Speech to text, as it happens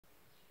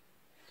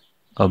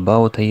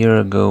About a year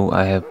ago,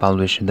 I have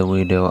published the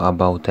video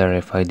about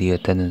RFID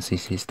Attendance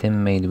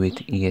System made with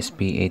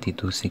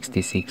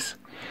ESP8266.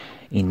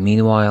 In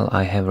meanwhile,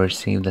 I have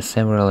received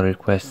several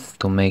requests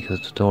to make a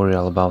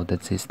tutorial about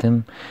that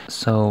system,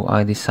 so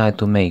I decided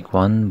to make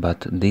one,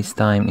 but this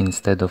time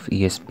instead of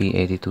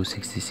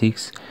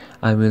ESP8266,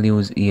 I will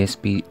use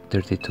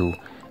ESP32,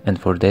 and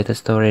for data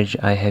storage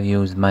I have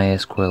used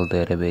MySQL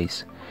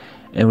database.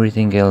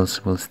 Everything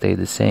else will stay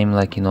the same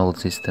like in old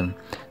system,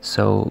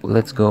 so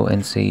let's go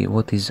and see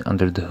what is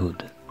under the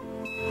hood.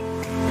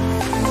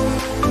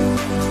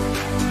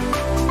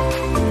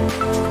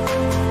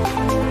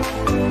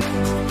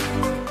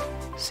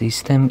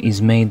 System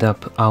is made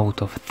up out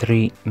of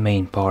three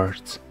main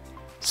parts: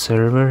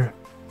 server,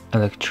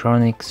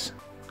 electronics,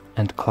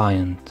 and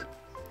client.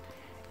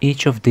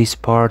 Each of these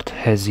parts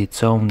has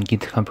its own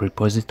GitHub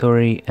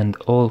repository and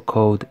all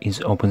code is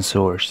open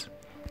source.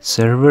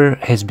 Server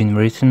has been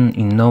written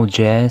in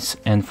NodeJS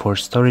and for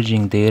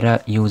storing data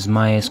use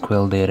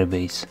MySQL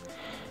database.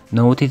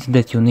 Noted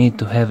that you need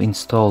to have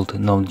installed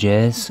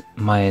NodeJS,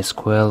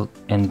 MySQL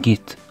and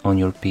Git on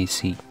your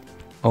PC.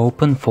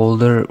 Open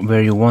folder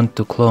where you want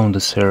to clone the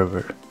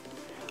server.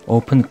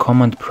 Open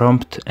command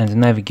prompt and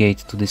navigate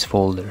to this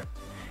folder.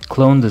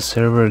 Clone the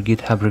server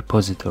GitHub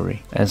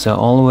repository. As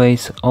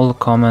always, all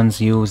commands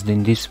used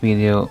in this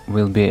video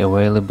will be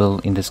available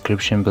in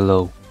description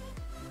below.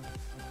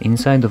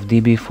 Inside of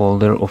DB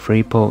folder of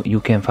repo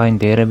you can find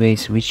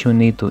database which you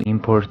need to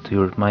import to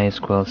your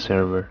MySQL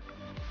server.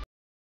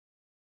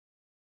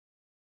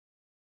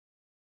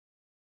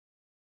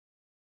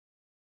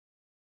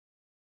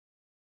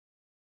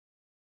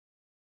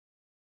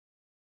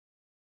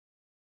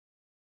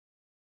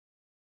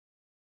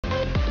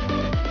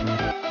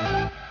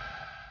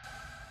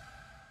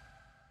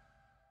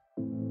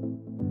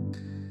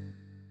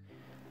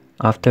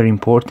 After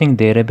importing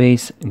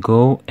database,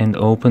 go and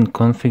open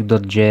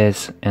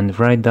config.js and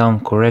write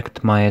down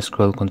correct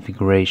MySQL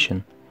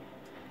configuration.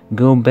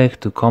 Go back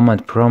to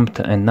command prompt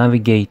and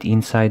navigate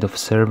inside of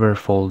server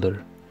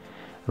folder.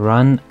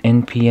 Run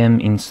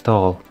npm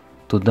install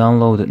to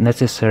download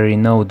necessary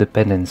node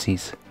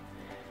dependencies.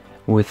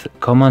 With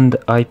command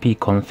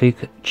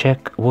ipconfig,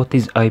 check what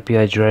is IP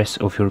address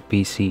of your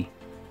PC.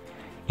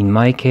 In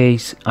my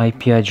case,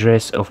 IP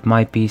address of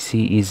my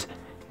PC is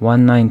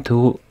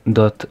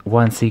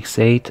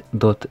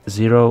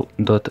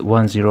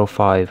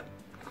 192.168.0.105.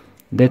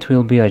 That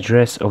will be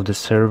address of the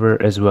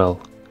server as well.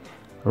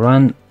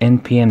 Run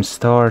npm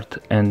start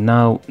and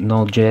now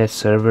Node.js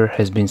server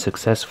has been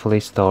successfully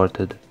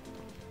started.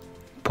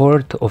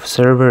 Port of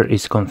server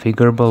is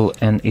configurable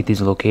and it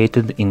is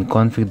located in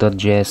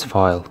config.js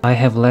file. I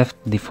have left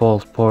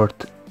default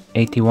port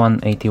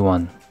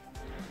 8181.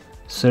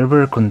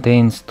 Server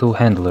contains two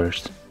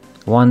handlers.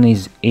 One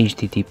is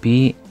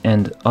HTTP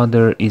and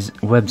other is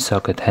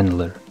WebSocket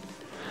handler.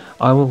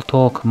 I will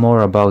talk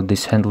more about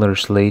these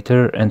handlers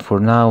later, and for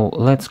now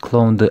let's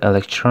clone the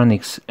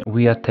electronics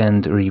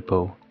Wiattend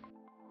repo.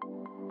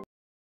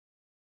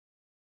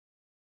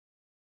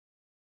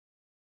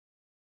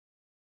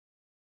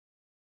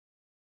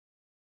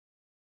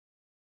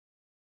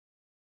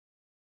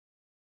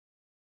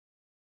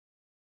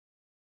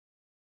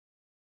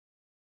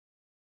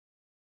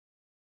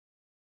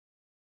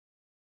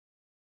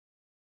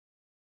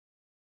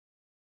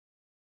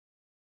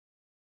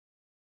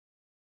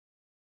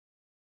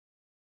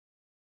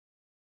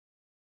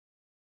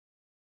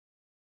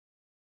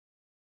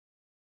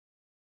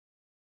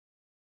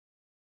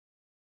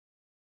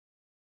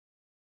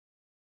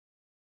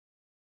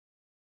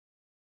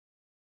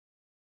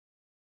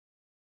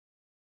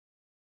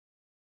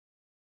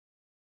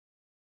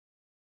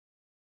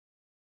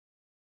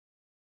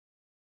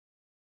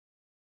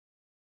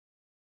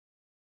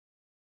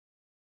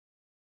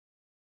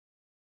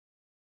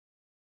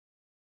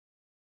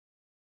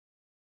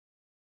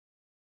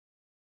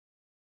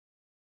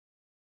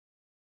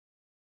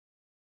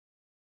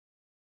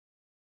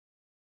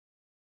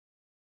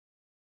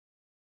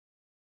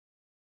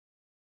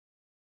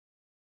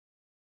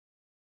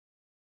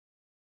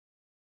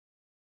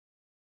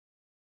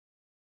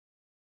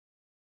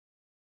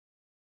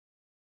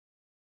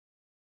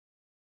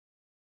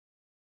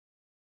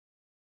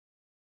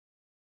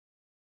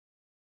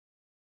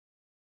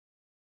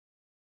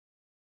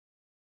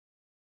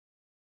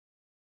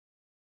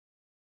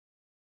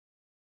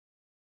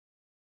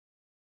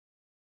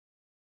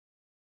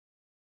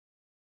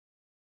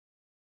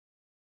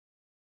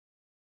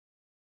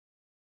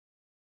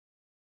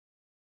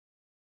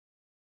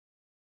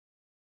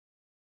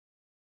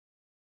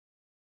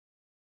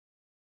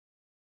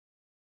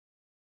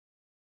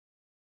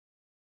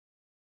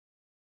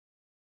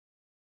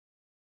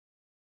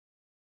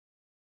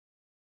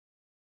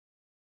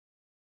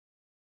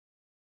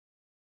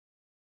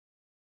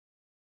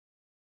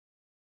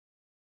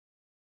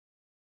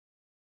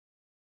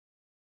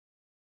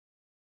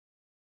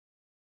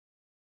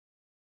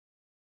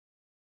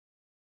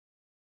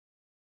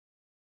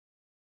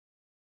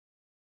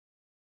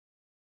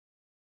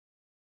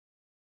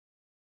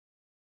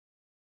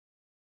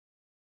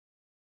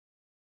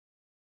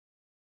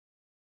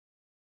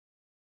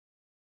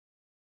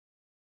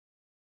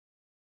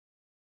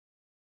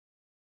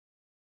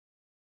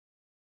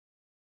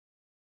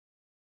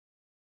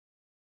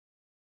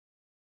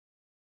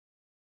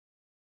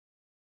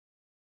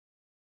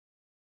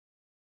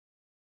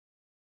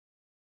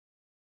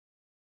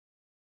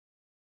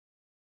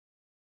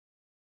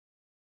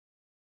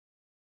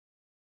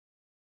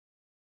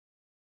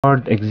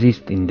 Card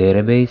exists in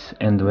database,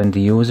 and when the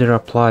user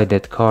apply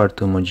that card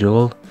to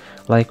module,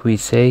 like we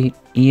say,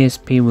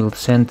 ESP will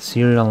send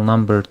serial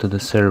number to the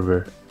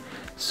server.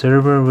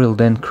 Server will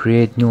then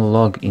create new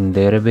log in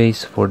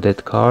database for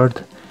that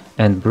card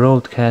and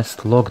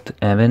broadcast logged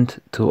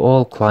event to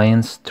all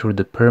clients through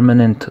the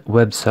permanent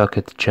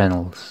WebSocket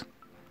channels.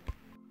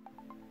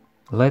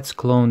 Let's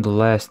clone the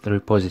last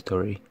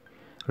repository,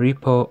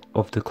 repo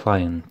of the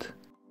client.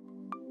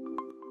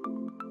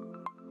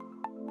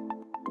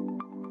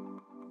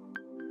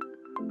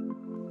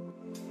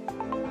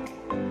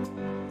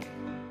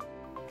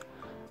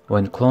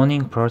 When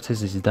cloning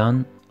process is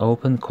done,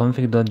 open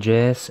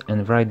config.js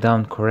and write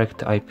down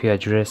correct IP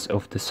address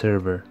of the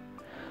server.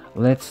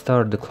 Let's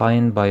start the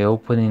client by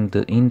opening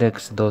the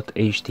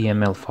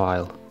index.html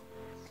file.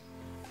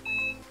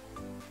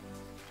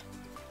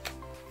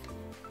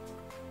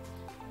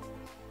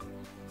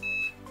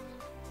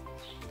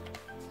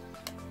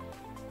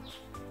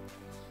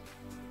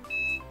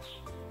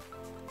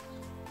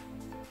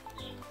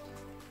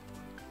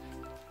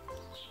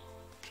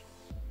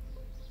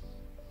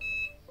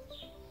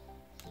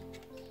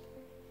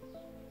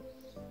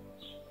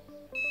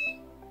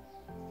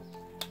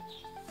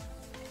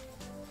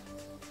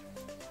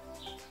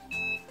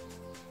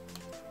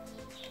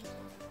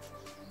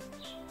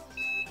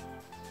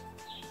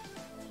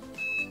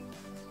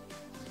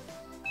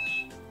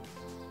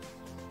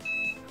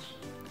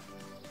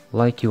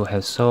 Like you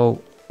have saw,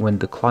 when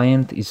the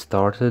client is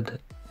started,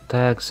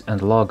 tags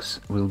and logs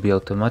will be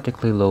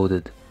automatically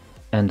loaded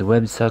and the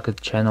WebSocket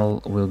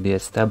channel will be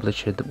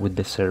established with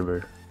the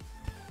server.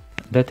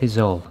 That is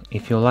all.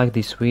 If you like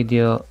this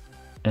video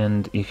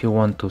and if you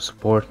want to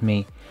support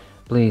me,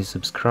 please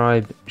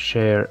subscribe,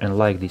 share and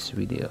like this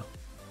video.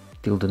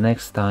 Till the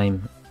next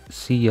time,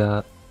 see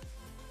ya!